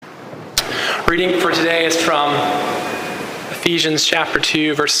Reading for today is from Ephesians chapter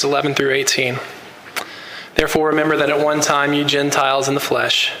 2, verses 11 through 18. Therefore remember that at one time you Gentiles in the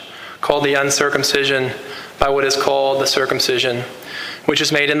flesh, called the uncircumcision by what is called the circumcision, which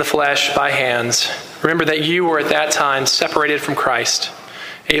is made in the flesh by hands. Remember that you were at that time separated from Christ,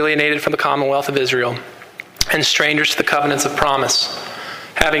 alienated from the commonwealth of Israel, and strangers to the covenants of promise,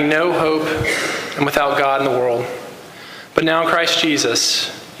 having no hope and without God in the world. But now in Christ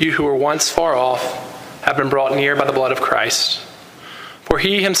Jesus, you who were once far off have been brought near by the blood of Christ. For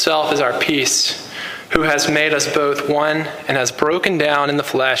he himself is our peace, who has made us both one and has broken down in the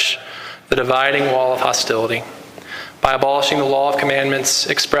flesh the dividing wall of hostility, by abolishing the law of commandments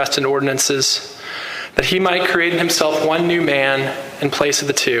expressed in ordinances, that he might create in himself one new man in place of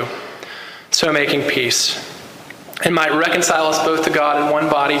the two, so making peace, and might reconcile us both to God in one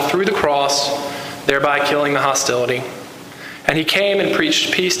body through the cross, thereby killing the hostility. And he came and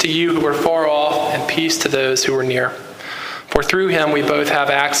preached peace to you who were far off and peace to those who were near. For through him we both have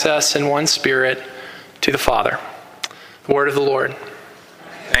access in one Spirit to the Father. The word of the Lord.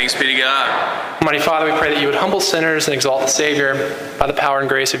 Thanks be to God. Almighty Father, we pray that you would humble sinners and exalt the Savior by the power and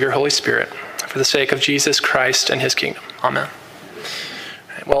grace of your Holy Spirit, for the sake of Jesus Christ and his kingdom. Amen.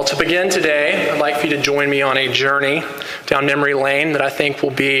 Well, to begin today, I'd like for you to join me on a journey down memory lane that I think will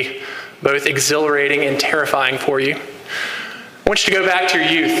be both exhilarating and terrifying for you. I want you to go back to your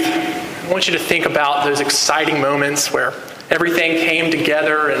youth. I want you to think about those exciting moments where everything came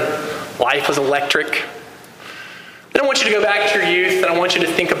together and life was electric. Then I want you to go back to your youth, and I want you to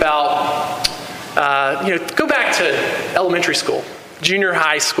think about, go back to elementary school, junior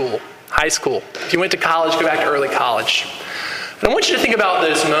high school. If you went to college, go back to early college. And I want you to think about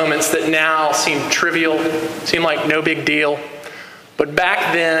those moments that now seem trivial, seem like no big deal. But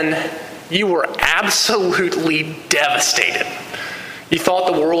back then, you were absolutely devastated. You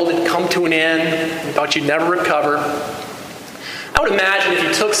thought the world had come to an end. You thought you'd never recover. I would imagine if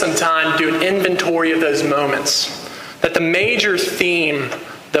you took some time to do an inventory of those moments, that the major theme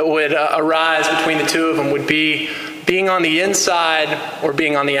that would arise between the two of them would be being on the inside or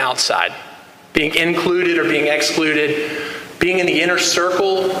being on the outside, being included or being excluded, being in the inner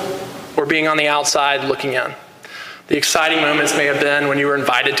circle or being on the outside looking in. The exciting moments may have been when you were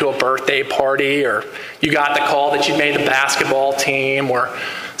invited to a birthday party, or you got the call that you'd made the basketball team, or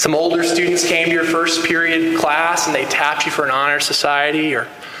some older students came to your first period class and they tapped you for an honor society, or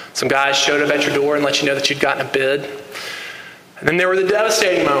some guys showed up at your door and let you know that you'd gotten a bid. And then there were the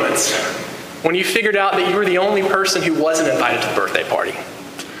devastating moments when you figured out that you were the only person who wasn't invited to the birthday party.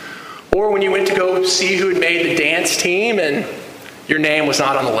 Or when you went to go see who had made the dance team and your name was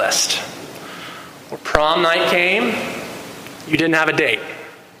not on the list. Or prom night came, you didn't have a date.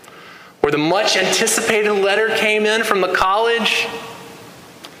 Or the much anticipated letter came in from the college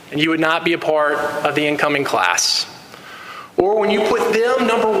and you would not be a part of the incoming class. Or when you put them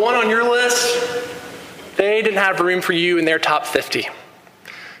number one on your list, they didn't have room for you in their top 50.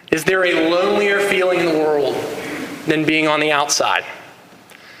 Is there a lonelier feeling in the world than being on the outside?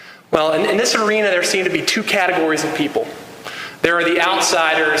 Well, in this arena, there seem to be two categories of people. There are the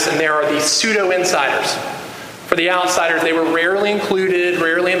outsiders and there are the pseudo-insiders. For the outsiders, they were rarely included,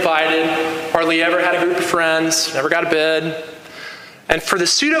 rarely invited, hardly ever had a group of friends, never got a bid. And for the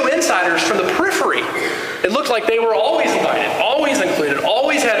pseudo-insiders from the periphery, it looked like they were always invited, always included,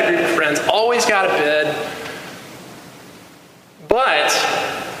 always had a group of friends, always got a bid. But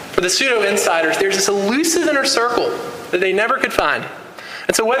for the pseudo-insiders, there's this elusive inner circle that they never could find.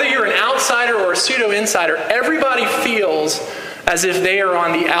 And so whether you're an outsider or a pseudo-insider, everybody feels as if they are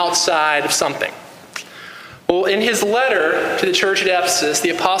on the outside of something. Well, in his letter to the church at Ephesus,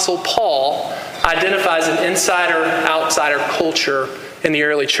 the Apostle Paul identifies an insider-outsider culture in the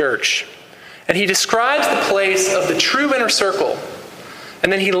early church. And he describes the place of the true inner circle,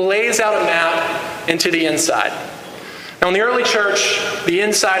 and then he lays out a map into the inside. Now, in the early church, the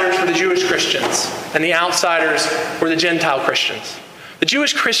insiders were the Jewish Christians, and the outsiders were the Gentile Christians. The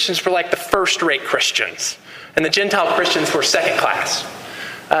Jewish Christians were like the first-rate Christians, and the Gentile Christians were second class.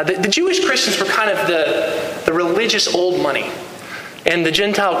 The Jewish Christians were kind of the religious old money, and the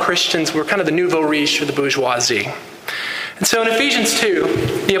Gentile Christians were kind of the nouveau riche for the bourgeoisie. And so in Ephesians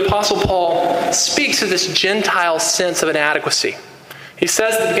 2, the Apostle Paul speaks of this Gentile sense of inadequacy. He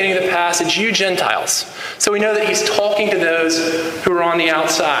says at the beginning of the passage, you Gentiles. So we know that he's talking to those who are on the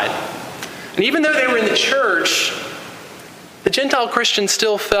outside. And even though they were in the church, the Gentile Christians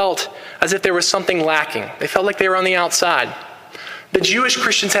still felt as if there was something lacking. They felt like they were on the outside. The Jewish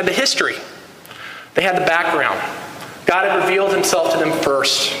Christians had the history. They had the background. God had revealed himself to them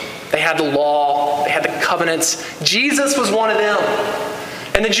first. They had the law. They had the covenants. Jesus was one of them.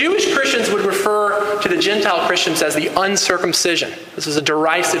 And the Jewish Christians would refer to the Gentile Christians as the uncircumcision. This is a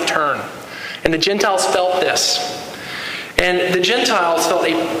derisive term. And the Gentiles felt this. And the Gentiles felt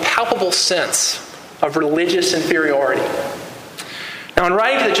a palpable sense of religious inferiority. Now, in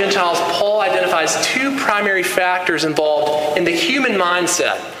writing to the Gentiles, Paul identifies two primary factors involved in the human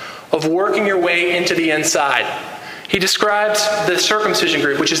mindset of working your way into the inside. He describes the circumcision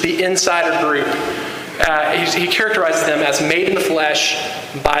group, which is the insider group. He characterizes them as made in the flesh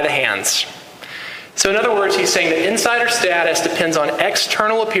by the hands. So in other words, he's saying that insider status depends on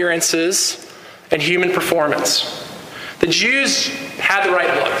external appearances and human performance. The Jews had the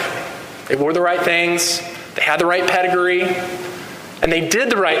right look. They wore the right things. They had the right pedigree. And they did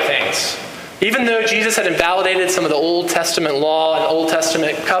the right things. Even though Jesus had invalidated some of the Old Testament law and Old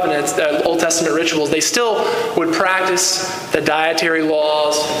Testament covenants, the Old Testament rituals, they still would practice the dietary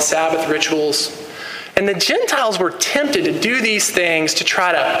laws, Sabbath rituals. And the Gentiles were tempted to do these things to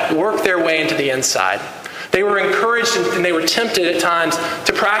try to work their way into the inside. They were encouraged and they were tempted at times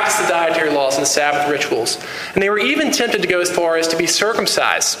to practice the dietary laws and the Sabbath rituals. And they were even tempted to go as far as to be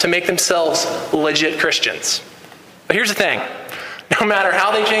circumcised, to make themselves legit Christians. But here's the thing. No matter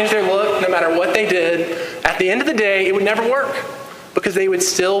how they changed their look, no matter what they did, at the end of the day, it would never work because they would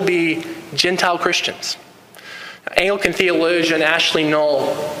still be Gentile Christians. Anglican theologian Ashley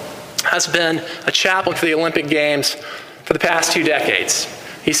Null has been a chaplain for the Olympic Games for the past 2 decades.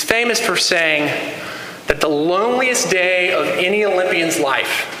 He's famous for saying that the loneliest day of any Olympian's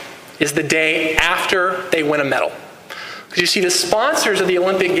life is the day after they win a medal. Because you see, the sponsors of the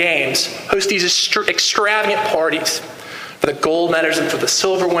Olympic Games host these extravagant parties for the gold winners and for the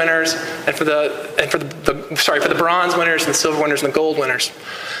silver winners, and for the bronze winners and the silver winners and the gold winners.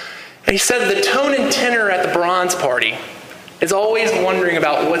 And he said the tone and tenor at the bronze party is always wondering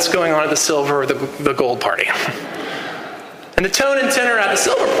about what's going on at the silver or the gold party. And the tone and tenor at the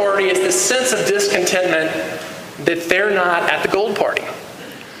silver party is this sense of discontentment that they're not at the gold party.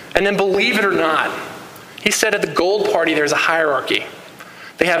 And then believe it or not, he said at the gold party there's a hierarchy.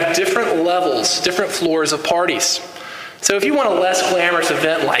 They have different levels, different floors of parties. So if you want a less glamorous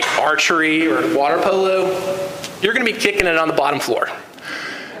event like archery or water polo, you're going to be kicking it on the bottom floor.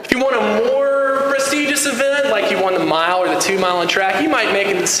 If you want a more prestigious event, like you won the mile or the 2 mile in track, you might make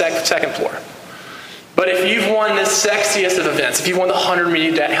it to the second floor. But if you've won the sexiest of events, if you've won the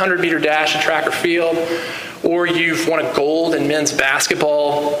 100-meter dash in track or field, or you've won a gold in men's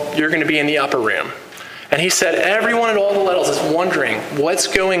basketball, you're going to be in the upper room. And he said everyone at all the levels is wondering what's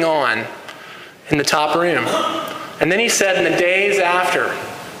going on in the top room. And then he said in the days after,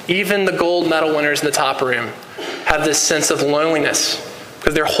 even the gold medal winners in the top room have this sense of loneliness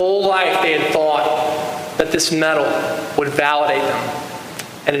because their whole life they had thought that this medal would validate them,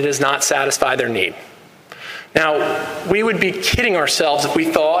 and it has not satisfied their need. Now, we would be kidding ourselves if we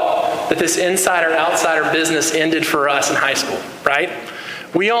thought that this insider-outsider business ended for us in high school, right?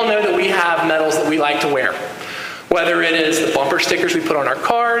 We all know that we have medals that we like to wear. Whether it is the bumper stickers we put on our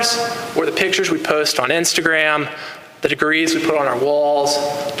cars, or the pictures we post on Instagram, the degrees we put on our walls,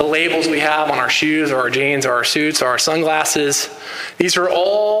 the labels we have on our shoes or our jeans or our suits or our sunglasses. These are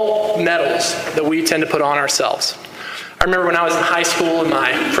all medals that we tend to put on ourselves. I remember when I was in high school and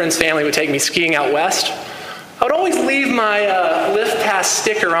my friend's family would take me skiing out west, I would always leave my Lift Pass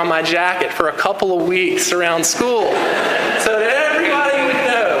sticker on my jacket for a couple of weeks around school so that everybody would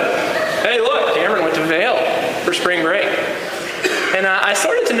know, hey look, Cameron went to Vail for spring break. And I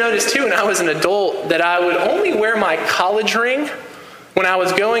started to notice too when I was an adult that I would only wear my college ring when I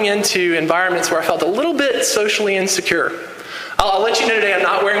was going into environments where I felt a little bit socially insecure. I'll let you know today I'm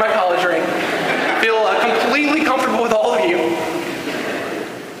not wearing my college ring. I feel completely comfortable with all of you.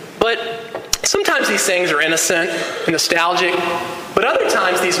 But sometimes these things are innocent and nostalgic, but other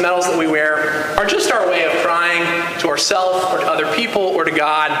times these medals that we wear are just our way of crying to ourselves or to other people or to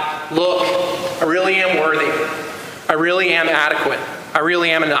God, look, I really am worthy. I really am adequate. I really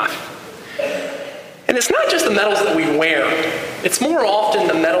am enough. And it's not just the medals that we wear. It's more often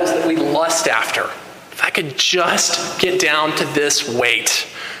the medals that we lust after. If I could just get down to this weight,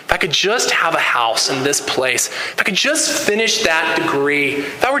 if I could just have a house in this place, if I could just finish that degree,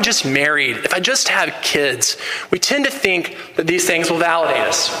 if I were just married, if I just had kids, we tend to think that these things will validate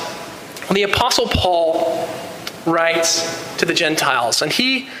us. Well, the Apostle Paul writes to the Gentiles, and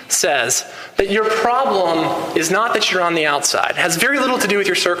he says that your problem is not that you're on the outside. It has very little to do with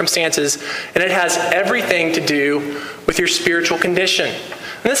your circumstances, and it has everything to do with your spiritual condition.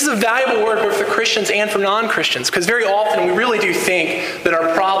 And this is a valuable word both for Christians and for non-Christians, because very often we really do think that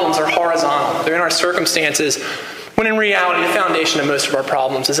our problems are horizontal. They're in our circumstances, When in reality, the foundation of most of our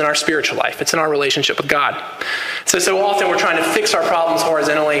problems is in our spiritual life. It's in our relationship with God. So often we're trying to fix our problems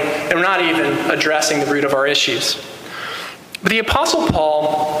horizontally, and we're not even addressing the root of our issues. But the Apostle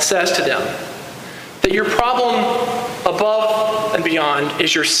Paul says to them that your problem above and beyond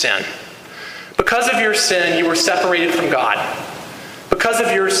is your sin. Because of your sin, you were separated from God. Because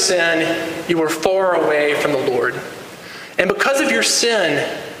of your sin, you were far away from the Lord. And because of your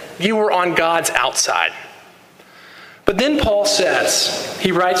sin, you were on God's outside. But then Paul says,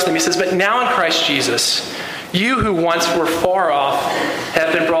 he writes to them, he says, but now in Christ Jesus, you who once were far off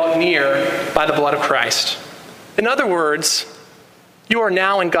have been brought near by the blood of Christ. In other words, you are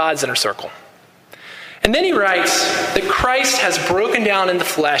now in God's inner circle. And then he writes that Christ has broken down in the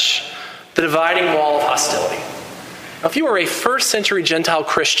flesh the dividing wall of hostility. Now, if you were a first century Gentile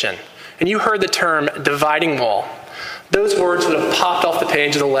Christian and you heard the term dividing wall, those words would have popped off the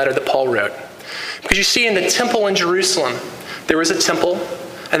page of the letter that Paul wrote. Because you see, in the temple in Jerusalem, there was a temple,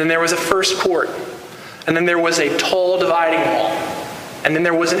 and then there was a first court, and then there was a tall dividing wall, and then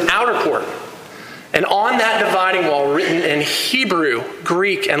there was an outer court. And on that dividing wall, written in Hebrew,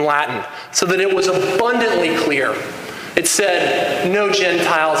 Greek, and Latin, so that it was abundantly clear, it said, no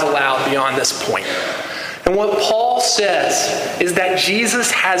Gentiles allowed beyond this point. And what Paul says is that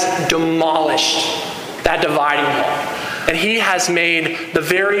Jesus has demolished that dividing wall. And he has made the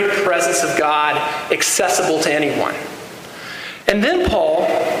very presence of God accessible to anyone. And then Paul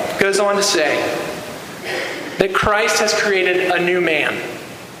goes on to say that Christ has created a new man.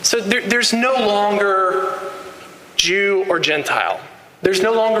 So there's no longer Jew or Gentile. There's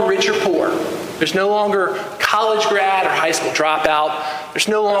no longer rich or poor. There's no longer college grad or high school dropout. There's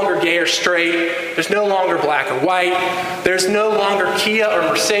no longer gay or straight. There's no longer black or white. There's no longer Kia or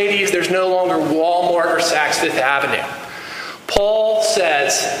Mercedes. There's no longer Walmart or Saks Fifth Avenue. Paul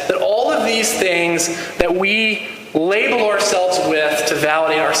says that all of these things that we label ourselves with to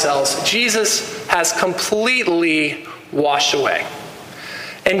validate ourselves, Jesus has completely washed away.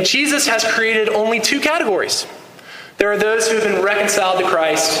 And Jesus has created only two categories. There are those who have been reconciled to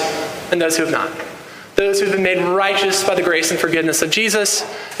Christ and those who have not. Those who have been made righteous by the grace and forgiveness of Jesus,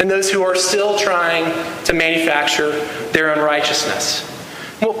 and those who are still trying to manufacture their own righteousness.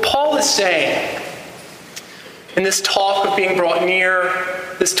 What Paul is saying in this talk of being brought near,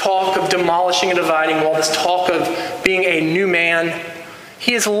 this talk of demolishing a dividing wall, this talk of being a new man,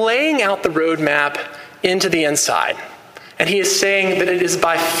 he is laying out the roadmap into the inside. And he is saying that it is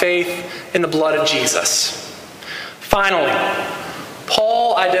by faith in the blood of Jesus. Finally,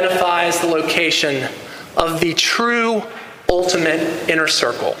 Paul identifies the location of the true ultimate inner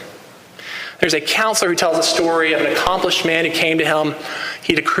circle. There's a counselor who tells a story of an accomplished man who came to him.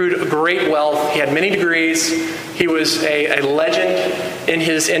 He'd accrued great wealth. He had many degrees. He was a legend in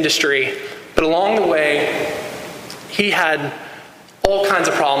his industry. But along the way, he had all kinds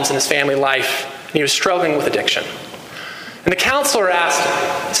of problems in his family life, and he was struggling with addiction. And the counselor asked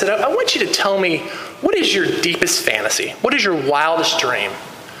him, he said, I want you to tell me, what is your deepest fantasy? What is your wildest dream?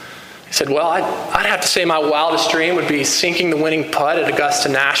 He said, well, I'd have to say my wildest dream would be sinking the winning putt at Augusta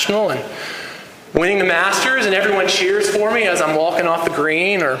National and winning the Masters, and everyone cheers for me as I'm walking off the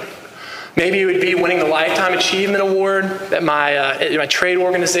green. Or maybe it would be winning the Lifetime Achievement Award at my trade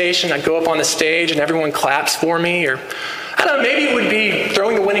organization. I'd go up on the stage and everyone claps for me. Or I don't know, maybe it would be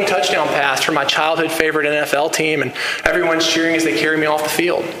throwing the winning touchdown pass for my childhood favorite NFL team, and everyone's cheering as they carry me off the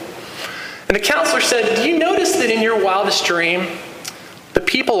field. And the counselor said, do you notice that in your wildest dream, the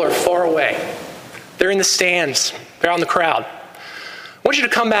people are far away? They're in the stands. They're out in the crowd. I want you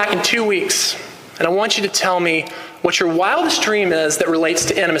to come back in 2 weeks, and I want you to tell me what your wildest dream is that relates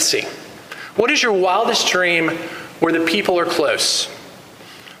to intimacy. What is your wildest dream where the people are close?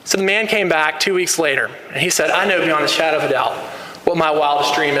 So the man came back 2 weeks later, and he said, I know beyond a shadow of a doubt what my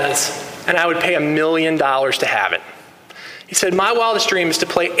wildest dream is, and I would pay $1 million to have it. He said, my wildest dream is to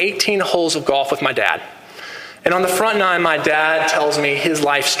play 18 holes of golf with my dad. And on the front nine, my dad tells me his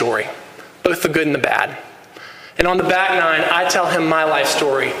life story, both the good and the bad. And on the back nine, I tell him my life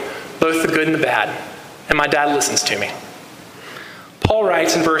story, both the good and the bad. And my dad listens to me. Paul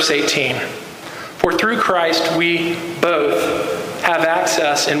writes in verse 18, for through Christ we both have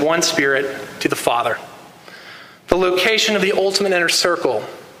access in one spirit to the Father. The location of the ultimate inner circle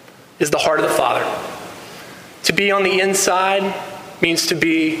is the heart of the Father. To be on the inside means to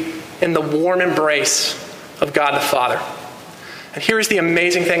be in the warm embrace of God the Father. And here's the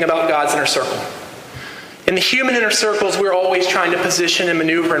amazing thing about God's inner circle. In the human inner circles, we're always trying to position and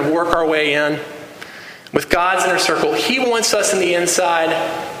maneuver and work our way in. With God's inner circle, He wants us in the inside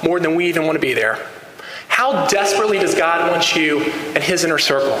more than we even want to be there. How desperately does God want you in His inner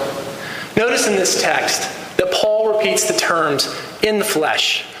circle? Notice in this text that Paul repeats the terms in the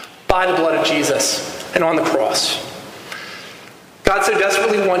flesh, by the blood of Jesus, and on the cross. God so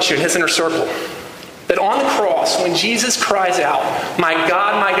desperately wants you in his inner circle that on the cross, when Jesus cries out, my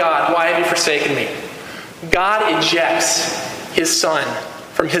God, why have you forsaken me?" God ejects his son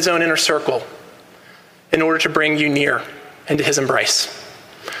from his own inner circle in order to bring you near into his embrace.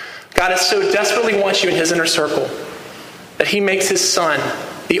 God so desperately wants you in his inner circle that he makes his son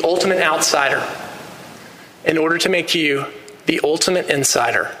the ultimate outsider in order to make you the ultimate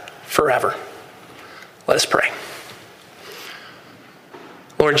insider forever. Let us pray.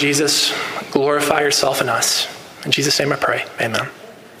 Lord Jesus, glorify yourself in us. In Jesus' name I pray, amen.